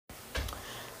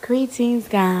Greetings,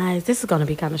 guys. This is going to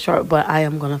be kind of short, but I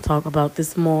am going to talk about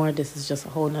this more. This is just a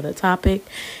whole nother topic,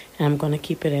 and I'm going to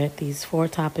keep it at these 4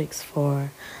 topics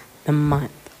for the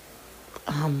month.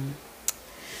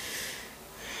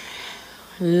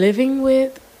 Living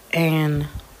with and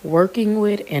working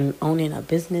with and owning a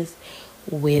business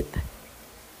with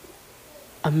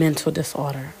a mental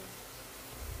disorder.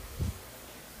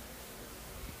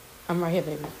 I'm right here,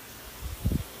 baby.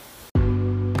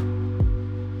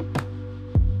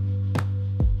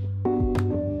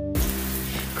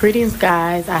 Greetings,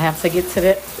 guys. I have to get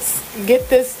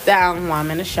this down while I'm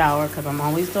in the shower because I'm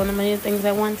always doing a million things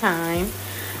at one time.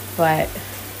 But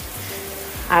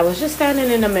I was just standing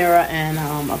in the mirror and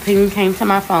a ping came to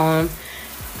my phone.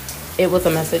 It was a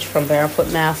message from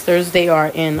Barefoot Masters. They are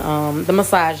in the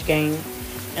massage game,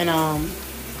 and and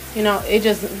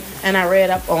I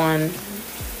read up on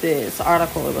this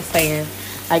article. It was saying,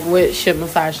 like, what should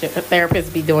massage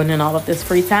therapists be doing in all of this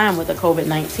free time with the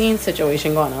COVID-19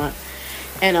 situation going on?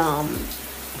 And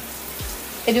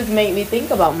it just made me think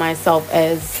about myself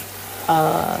as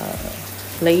a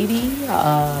lady,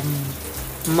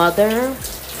 mother,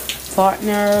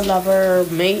 partner, lover,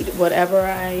 mate,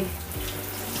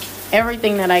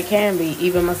 everything that I can be,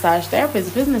 even massage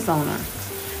therapist, business owner.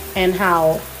 And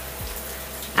how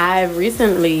I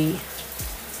recently,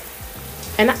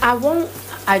 and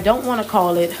I don't want to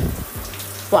call it,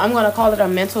 I'm going to call it a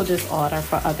mental disorder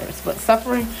for others, but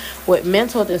suffering with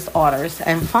mental disorders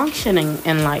and functioning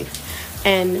in life.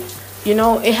 And,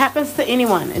 it happens to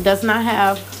anyone. It does not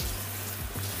have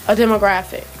a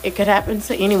demographic. It could happen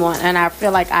to anyone. And I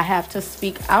feel like I have to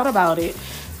speak out about it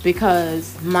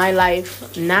because my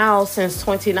life now since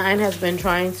 29 has been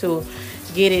trying to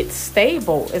get it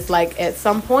stable. It's like at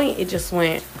some point it just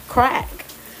went crack.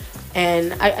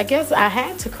 And I guess I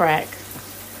had to crack.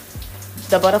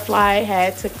 The butterfly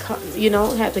had to come,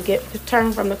 had to get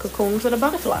turned from the cocoon to the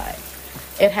butterfly.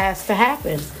 It has to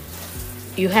happen.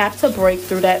 You have to break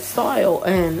through that soil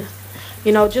and,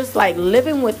 just like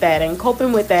living with that and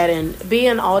coping with that and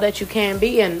being all that you can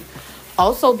be, and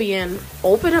also being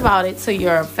open about it to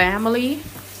your family.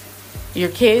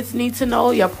 Your kids need to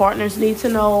know, your partners need to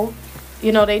know,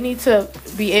 they need to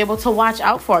be able to watch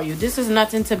out for you. This is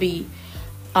nothing to be,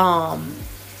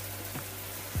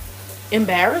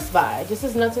 embarrassed by. This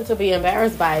is nothing to be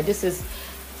embarrassed by. This is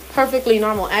perfectly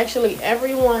normal. Actually,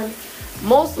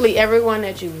 mostly everyone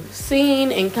that you've seen,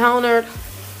 encountered,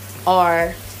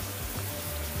 or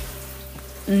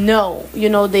know,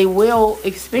 they will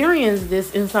experience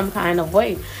this in some kind of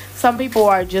way. Some people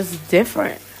are just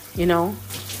different,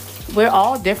 We're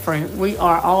all different. We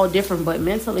are all different, but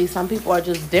mentally, some people are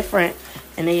just different,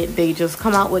 and they just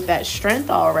come out with that strength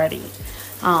already.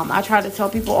 I try to tell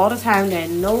people all the time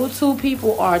that no two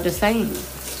people are the same.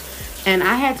 And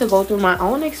I had to go through my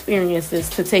own experiences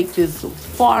to take this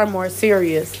far more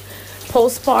serious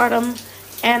postpartum.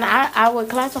 And I would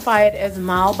classify it as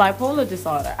mild bipolar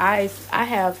disorder. I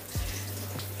have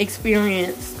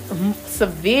experienced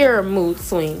severe mood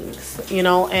swings,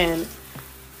 and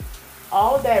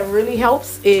all that really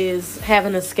helps is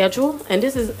having a schedule. And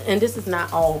this is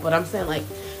not all, but I'm saying like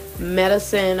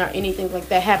medicine or anything like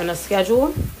that, having a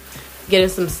schedule, getting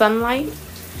some sunlight,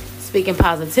 speaking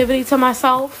positivity to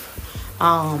myself,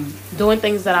 doing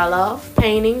things that I love,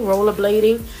 painting,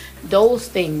 rollerblading, those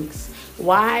things.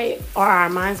 Why are our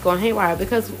minds going haywire?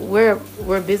 Because we're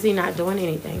busy not doing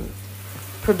anything.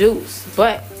 Produce.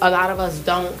 But a lot of us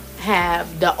don't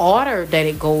have the order that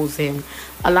it goes in.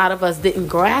 A lot of us didn't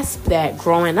grasp that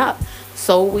growing up.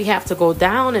 So we have to go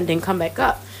down and then come back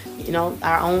up.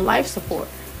 Our own life support.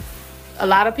 A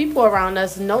lot of people around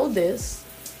us know this,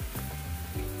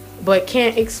 but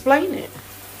can't explain it.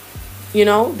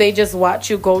 They just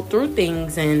watch you go through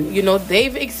things, and,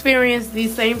 they've experienced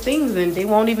these same things, and they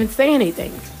won't even say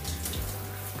anything.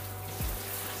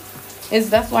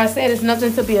 That's why I said it's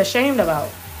nothing to be ashamed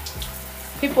about.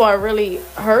 People are really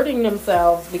hurting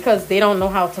themselves because they don't know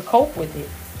how to cope with it.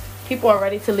 People are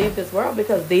ready to leave this world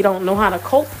because they don't know how to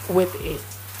cope with it.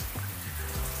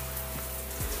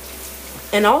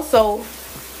 And also,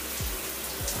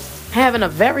 having a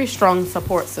very strong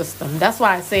support system. That's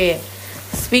why I said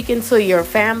speaking to your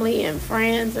family and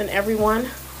friends and everyone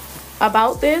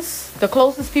about this. The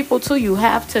closest people to you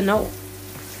have to know.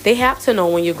 They have to know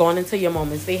when you're going into your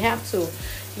moments. They have to.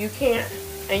 You can't.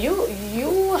 And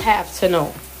you have to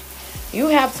know. You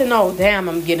have to know, damn,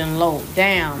 I'm getting low.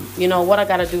 Damn, what I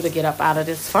got to do to get up out of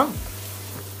this funk.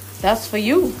 That's for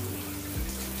you.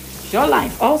 It's your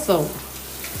life also.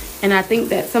 And I think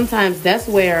that sometimes that's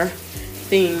where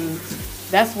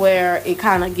it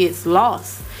kind of gets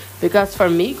lost. Because for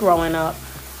me growing up,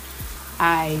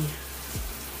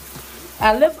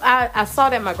 I saw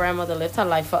that my grandmother lived her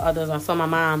life for others. I saw my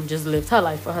mom just lived her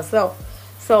life for herself.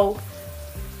 So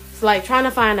it's like trying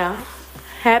to find a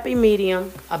happy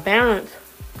medium, a balance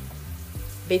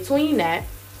between that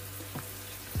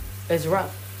is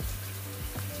rough.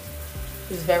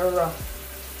 It's very rough.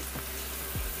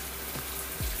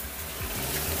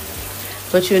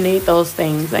 But you need those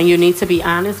things, and you need to be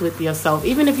honest with yourself.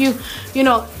 Even if you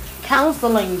know,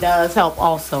 counseling does help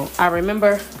also. I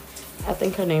remember, I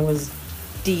think her name was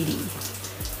Dee Dee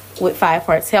with Five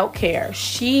Hearts Healthcare.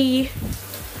 She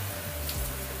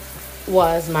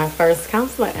was my first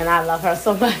counselor, and I love her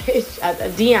so much.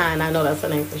 Dion, I know that's her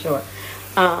name for sure.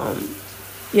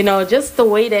 You know, just the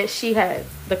way that she had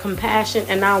the compassion,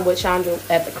 and now with Chandra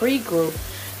at the Creed Group,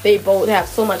 they both have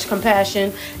so much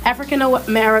compassion. African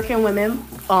American women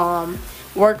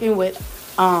working with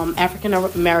African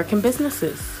American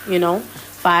businesses, you know.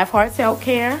 Five Hearts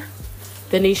Healthcare,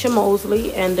 Denisha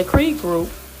Mosley, and the Creed Group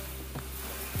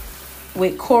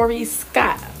with Corey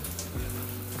Scott.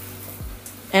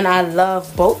 And I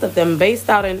love both of them, based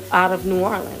out of New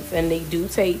Orleans. And they do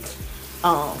take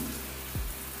all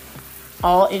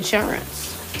insurance.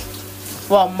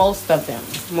 Well, most of them.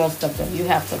 You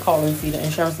have to call and see the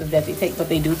insurances that they take, but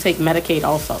they do take Medicaid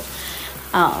also.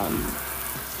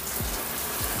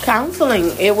 Counseling,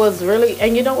 it was really,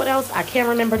 and you know what else? I can't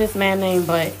remember this man's name,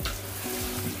 but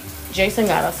Jason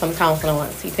got us some counseling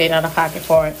once. He paid out of pocket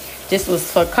for it. This was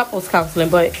for couples counseling,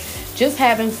 but just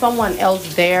having someone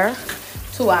else there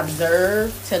to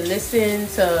observe, to listen,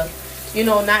 to, you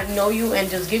know, not know you and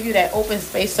just give you that open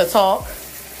space to talk,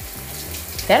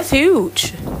 that's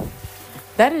huge.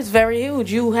 That is very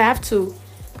huge. You have to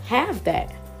have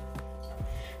that.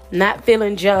 Not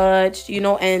feeling judged, you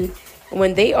know, and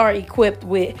when they are equipped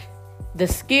with the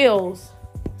skills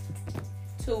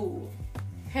to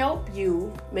help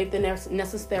you make the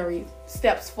necessary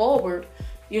steps forward,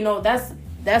 you know, that's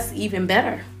even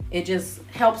better. It just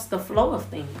helps the flow of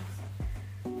things.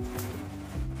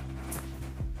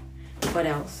 What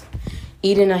else?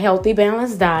 Eating a healthy,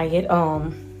 balanced diet.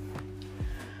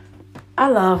 I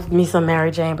love me some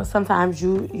Mary Jane, but sometimes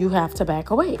you have to back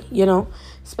away, you know,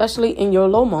 especially in your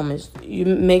low moments. You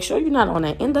make sure you're not on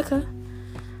that indica.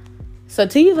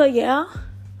 Sativa, yeah,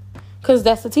 because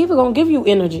that sativa gonna give you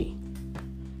energy,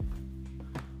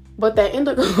 but that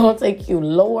indica gonna take you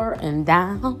lower and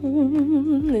down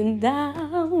and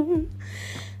down.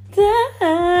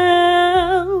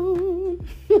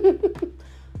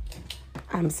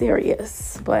 I'm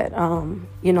serious, but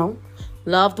you know,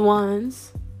 loved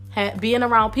ones, being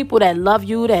around people that love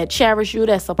you, that cherish you,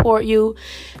 that support you,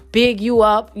 big you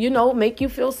up, you know, make you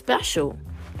feel special.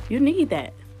 You need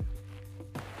that.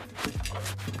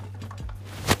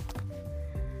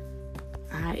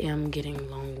 I am getting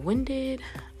long-winded.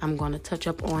 I'm going to touch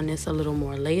up on this a little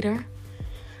more later.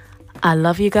 I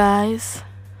love you guys.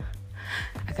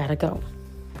 I gotta go.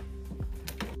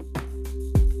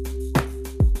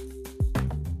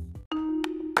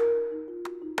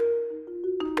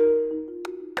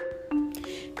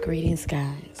 Greetings,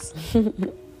 guys.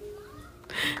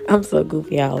 I'm so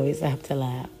goofy. I always have to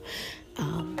laugh.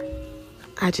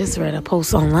 I just read a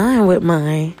post online with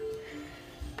my...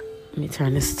 Let me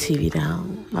turn this TV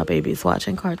down. My baby's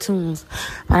watching cartoons.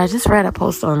 But I just read a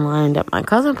post online that my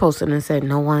cousin posted and said,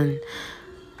 no one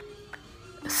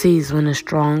sees when a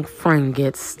strong friend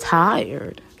gets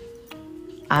tired.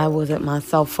 I was at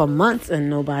myself for months and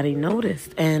nobody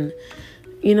noticed. And,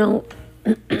 you know,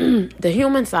 the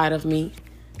human side of me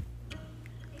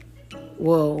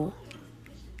will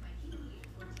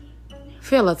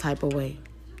feel a type of way.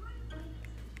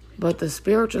 But the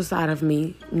spiritual side of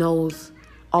me knows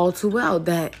all too well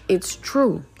that it's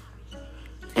true.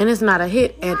 And it's not a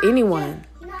hit at anyone.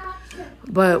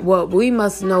 But what we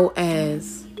must know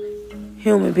as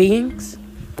human beings,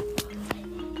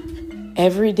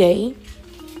 every day,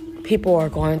 people are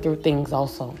going through things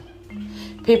also.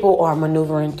 People are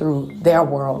maneuvering through their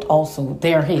world also,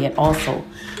 their head also.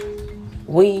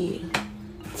 We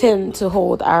tend to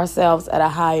hold ourselves at a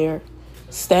higher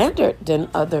standard than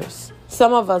others.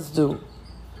 Some of us do.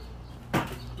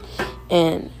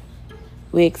 And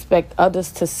we expect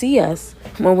others to see us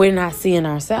when we're not seeing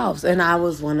ourselves. And I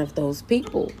was one of those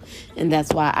people. And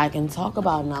that's why I can talk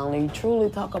about, not only truly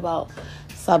talk about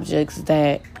subjects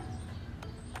that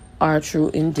are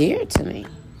true and dear to me,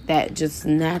 that just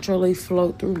naturally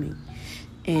flow through me.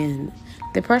 And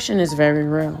depression is very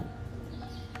real.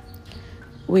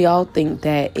 We all think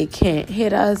that it can't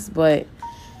hit us, but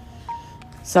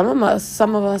some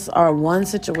of us are one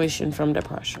situation from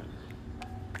depression.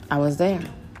 I was there.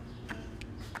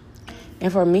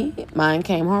 And for me, mine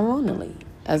came hormonally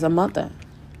as a mother.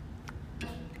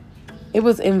 It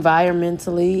was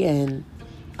environmentally and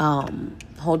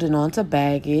holding on to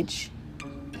baggage,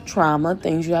 trauma,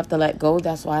 things you have to let go.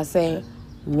 That's why I say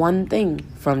one thing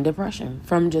from depression,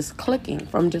 from just clicking,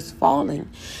 from just falling.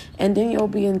 And then you'll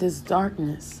be in this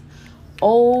darkness.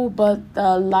 Oh, but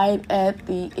the light at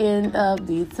the end of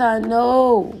the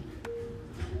tunnel,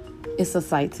 it's a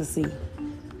sight to see.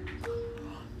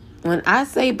 When I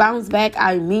say bounce back,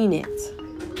 I mean it.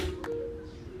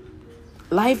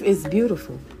 Life is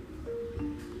beautiful.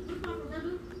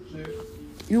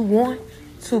 You want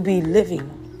to be living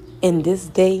in this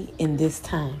day, in this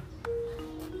time.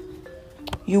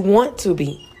 You want to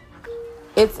be.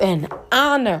 It's an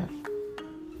honor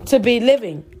to be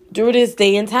living through this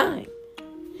day and time.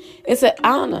 It's an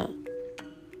honor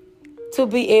to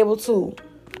be able to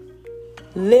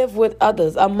live with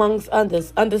others, amongst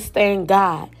others, understand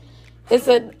God. It's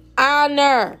an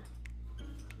honor.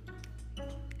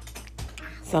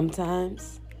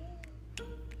 Sometimes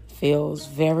feels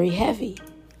very heavy.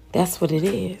 That's what it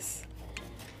is.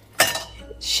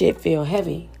 Shit feel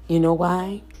heavy. You know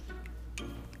why?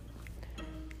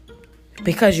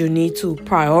 Because you need to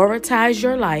prioritize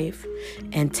your life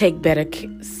and take better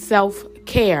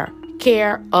self-care,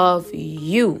 care of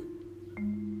you.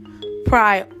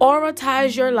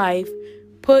 Prioritize your life.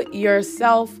 Put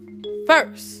yourself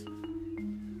first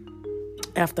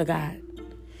after God.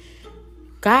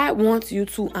 God wants you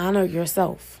to honor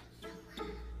yourself.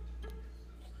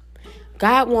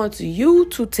 God wants you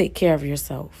to take care of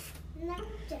yourself.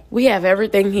 We have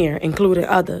everything here, including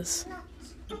others,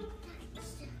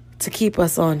 to keep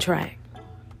us on track.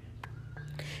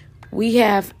 We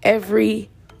have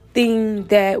everything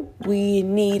that we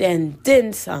need and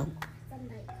then some.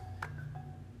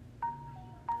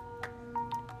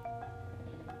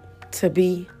 To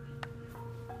be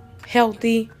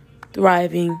healthy,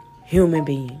 thriving human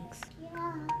beings.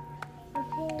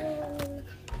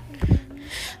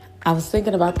 I was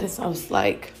thinking about this. I was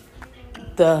like,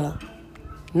 the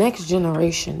next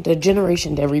generation, the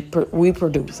generation that we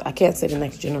produce. I can't say the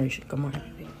next generation. Come on,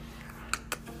 everybody.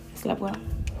 Slept well.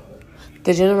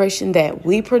 The generation that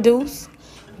we produce,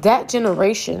 that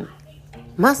generation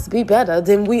must be better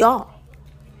than we are.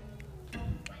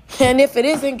 And if it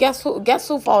isn't, guess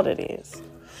who fault it is?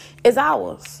 It's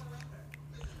ours.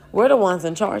 We're the ones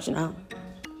in charge now.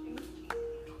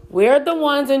 We're the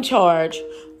ones in charge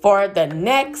for the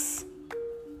next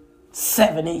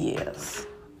 70 years.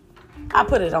 I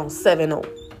put it on 7-0.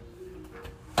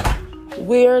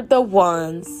 We're the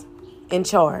ones in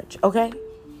charge, okay?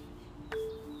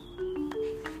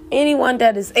 Anyone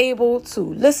that is able to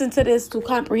listen to this, to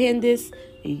comprehend this,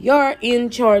 you're in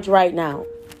charge right now.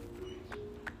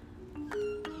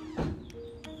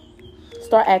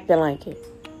 Start acting like it.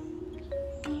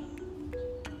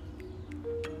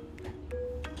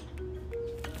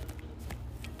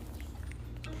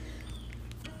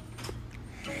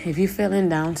 If you're feeling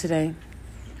down today,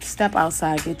 step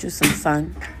outside, get you some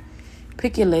sun.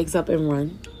 Pick your legs up and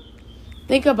run.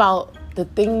 Think about the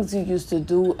things you used to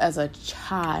do as a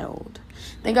child.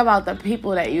 Think about the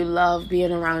people that you love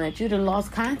being around that you done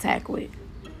lost contact with.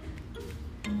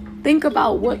 Think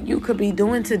about what you could be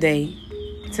doing today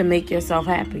to make yourself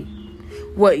happy.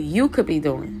 What you could be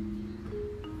doing.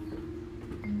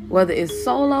 Whether it's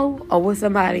solo or with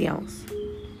somebody else.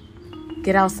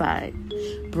 Get outside.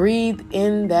 Breathe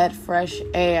in that fresh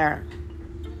air.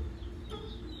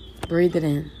 Breathe it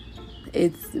in.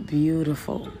 It's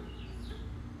beautiful.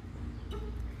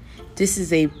 This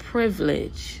is a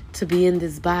privilege to be in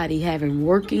this body, having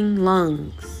working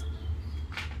lungs.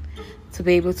 To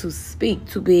be able to speak,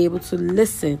 to be able to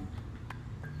listen.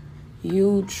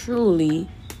 You truly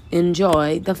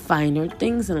enjoy the finer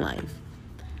things in life.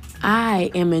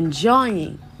 I am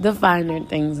enjoying the finer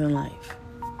things in life.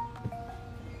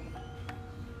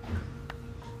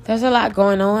 There's a lot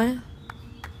going on.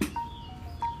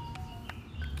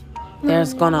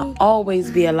 There's going to always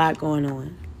be a lot going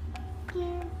on.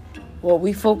 What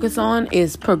we focus on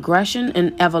is progression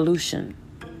and evolution.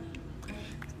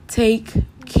 Take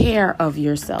care of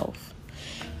yourself.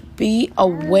 Be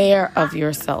aware of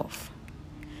yourself.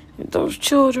 Those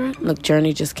children, look,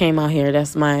 Journey just came out here.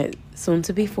 That's my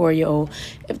soon-to-be 4-year-old.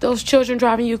 If those children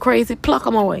driving you crazy, pluck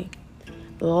them away.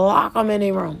 Lock them in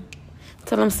a room.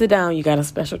 Tell them sit down. You got a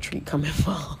special treat coming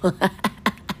for.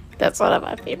 That's one of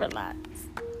my favorite lines.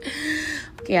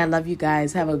 Okay, I love you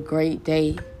guys. Have a great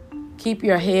day. Keep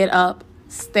your head up.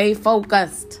 Stay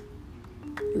focused.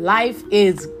 Life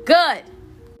is good.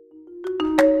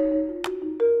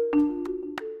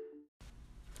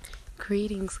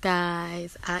 Greetings,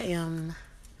 guys. I am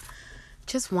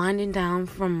just winding down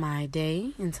from my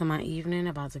day into my evening.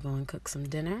 About to go and cook some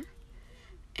dinner.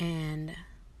 And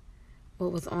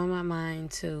what was on my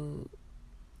mind to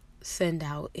send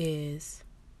out is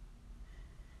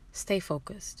stay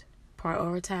focused.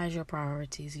 Prioritize your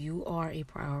priorities. You are a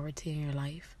priority in your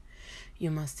life.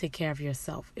 You must take care of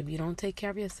yourself. If you don't take care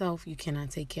of yourself, you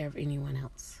cannot take care of anyone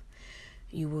else.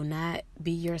 You will not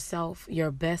be yourself,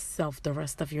 your best self, the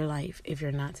rest of your life if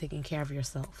you're not taking care of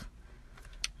yourself.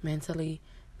 Mentally,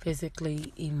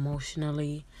 physically,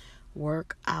 emotionally,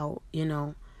 work out,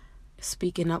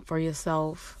 speaking up for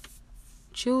yourself,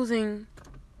 choosing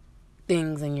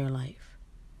things in your life.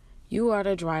 You are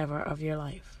the driver of your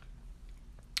life.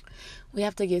 We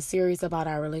have to get serious about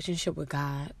our relationship with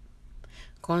God.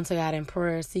 Going to God in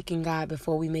prayer, seeking God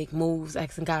before we make moves,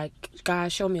 asking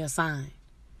God, show me a sign.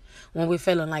 When we're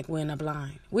feeling like we're in a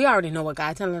blind. We already know what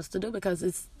God's telling us to do because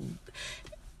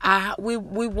we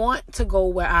want to go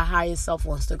where our highest self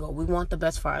wants to go. We want the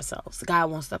best for ourselves. God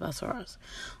wants the best for us.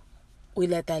 We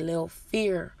let that little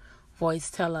fear voice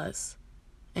tell us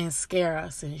and scare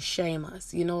us and shame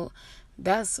us.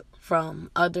 That's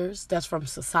from others. That's from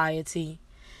society.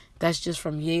 That's just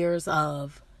from years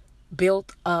of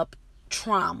built up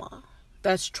trauma.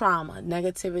 That's trauma.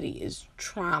 Negativity is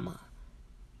trauma.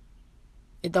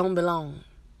 It don't belong.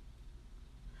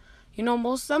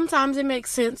 Sometimes it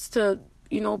makes sense to,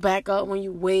 back up when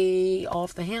you way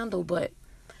off the handle, but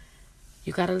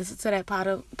you got to listen to that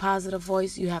positive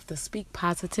voice. You have to speak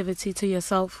positivity to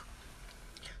yourself.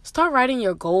 Start writing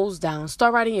your goals down.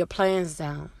 Start writing your plans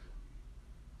down.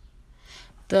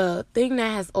 The thing that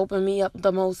has opened me up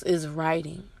the most is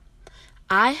writing.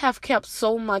 I have kept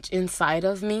so much inside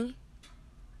of me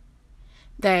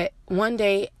that one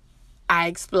day I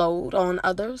explode on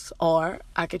others, or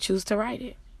I could choose to write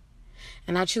it.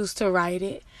 And I choose to write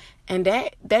it. And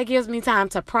that gives me time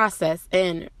to process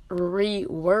and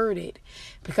reword it,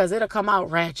 because it'll come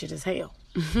out ratchet as hell.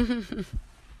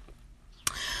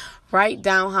 Write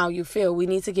down how you feel. We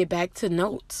need to get back to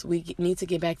notes. We need to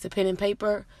get back to pen and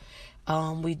paper.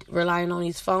 We relying on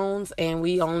these phones, and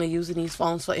we only using these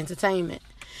phones for entertainment.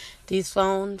 These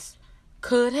phones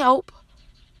could help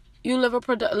you live a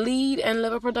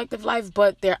productive life,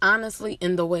 but they're honestly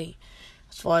in the way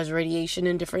as far as radiation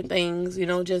and different things.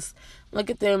 Just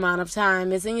look at the amount of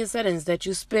time it's in your settings that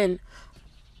you spend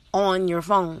on your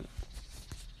phone.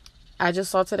 I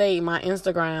just saw today my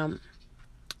Instagram.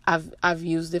 I've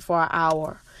used it for an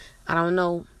hour. I don't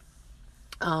know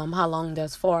how long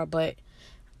that's for, but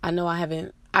I know I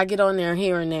haven't. I get on there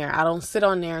here and there. I don't sit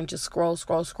on there and just scroll.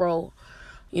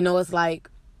 It's like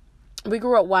we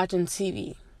grew up watching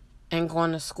TV and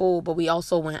going to school, but we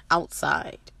also went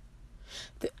outside.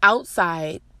 The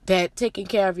outside, that taking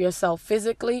care of yourself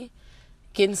physically,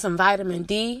 getting some vitamin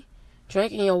D,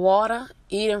 drinking your water,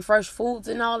 eating fresh foods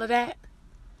and all of that.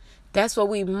 That's what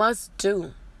we must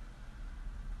do.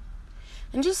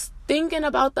 And just thinking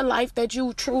about the life that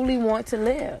you truly want to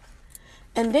live.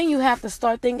 And then you have to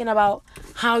start thinking about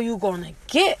how you're going to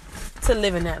get to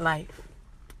living that life.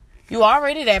 You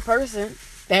already that person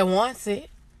that wants it.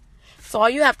 So all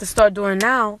you have to start doing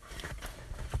now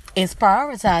is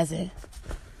prioritizing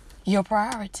your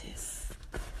priorities.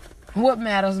 What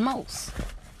matters most?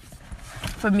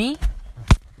 For me,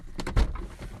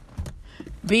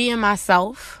 being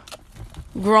myself,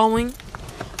 growing,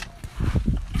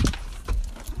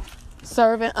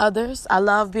 serving others. I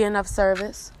love being of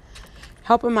service.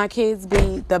 Helping my kids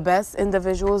be the best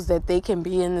individuals that they can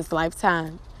be in this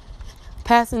lifetime.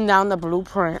 Passing down the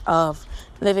blueprint of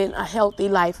living a healthy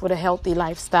life with a healthy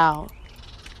lifestyle.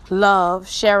 Love,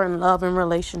 sharing love in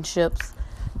relationships.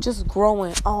 Just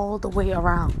growing all the way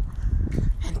around.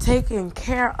 And taking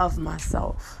care of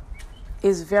myself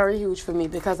is very huge for me,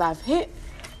 because I've hit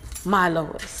my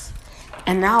lowest.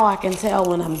 And now I can tell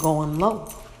when I'm going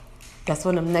low. That's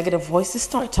when the negative voices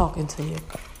start talking to you.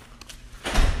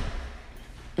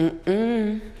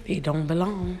 They don't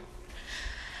belong.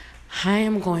 I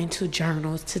am going to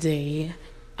journal today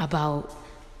about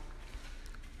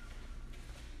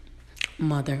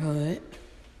motherhood.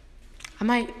 I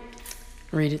might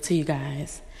read it to you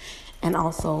guys. And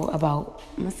also about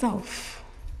myself.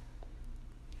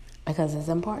 Because it's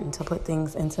important to put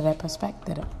things into that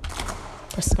perspective.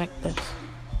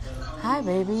 Hi,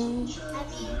 baby.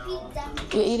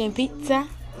 You're eating pizza?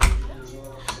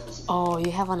 Oh,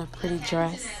 you have on a pretty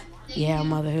dress. Yeah,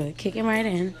 motherhood. Kicking right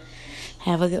in.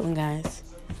 Have a good one, guys.